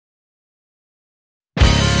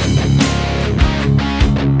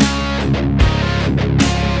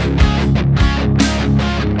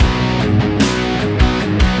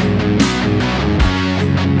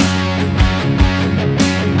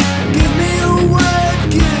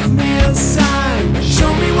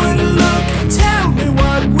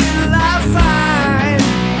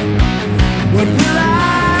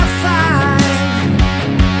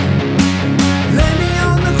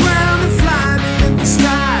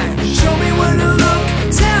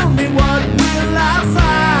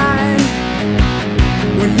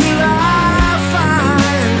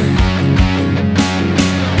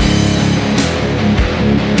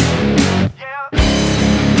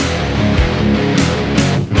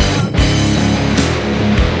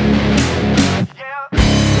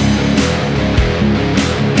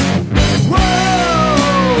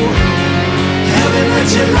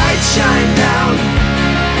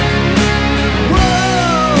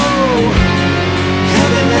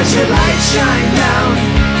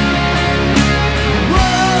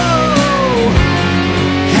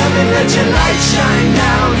let your light shine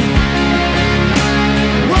down.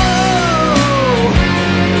 Whoa,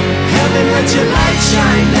 heaven, let your light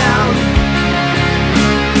shine down.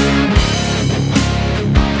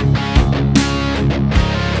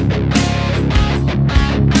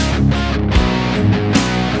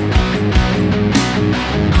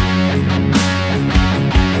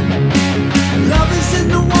 Love is in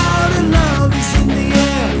the water, love is in the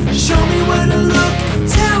air. Show me where to look,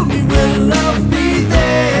 tell me will love be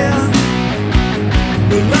there?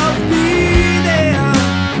 Will love be there?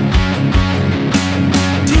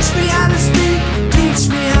 Teach me how to speak, teach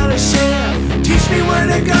me how to share. Teach me where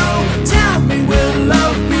to go, tell me will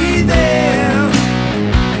love be there?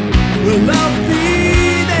 Will love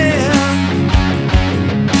be there?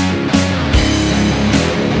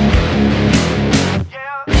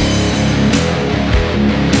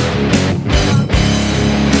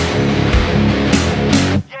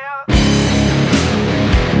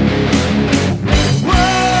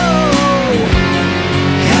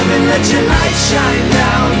 Let your light shine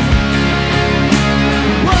down.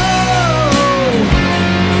 Whoa,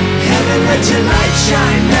 heaven, let your light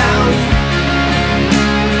shine down.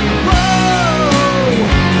 Whoa,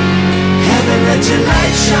 heaven, let your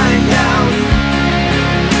light shine down.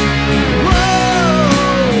 Whoa,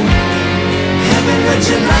 heaven, let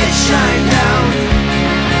your light shine down.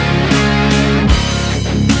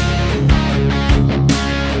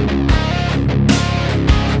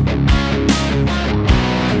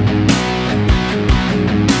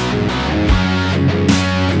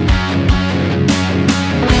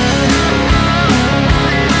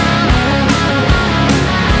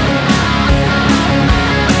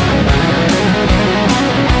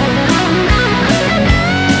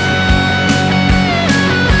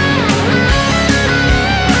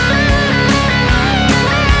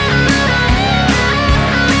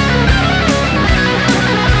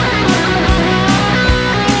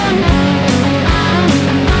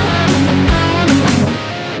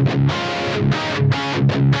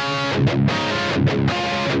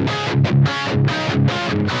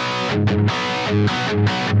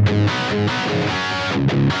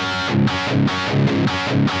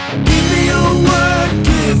 Give me a word,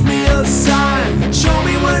 give me a sign. Show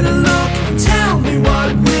me where to look, tell me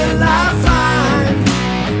what will I find?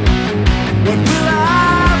 What will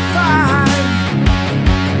I find?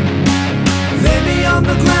 Lay me on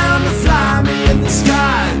the ground or fly me in the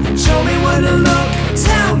sky. Show me where to look,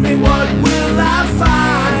 tell me what will I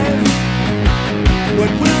find?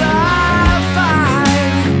 What will I find?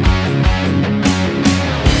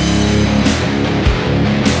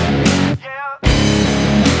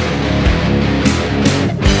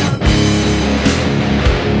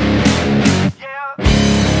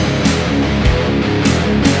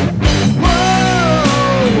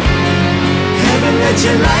 Let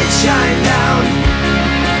your light shine down.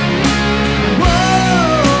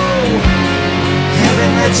 Whoa,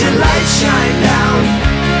 heaven, let your light shine down.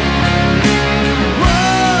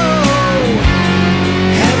 Whoa,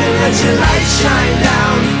 heaven, let your light shine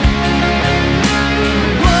down.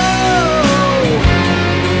 Whoa,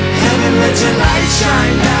 heaven, let your light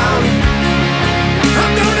shine down.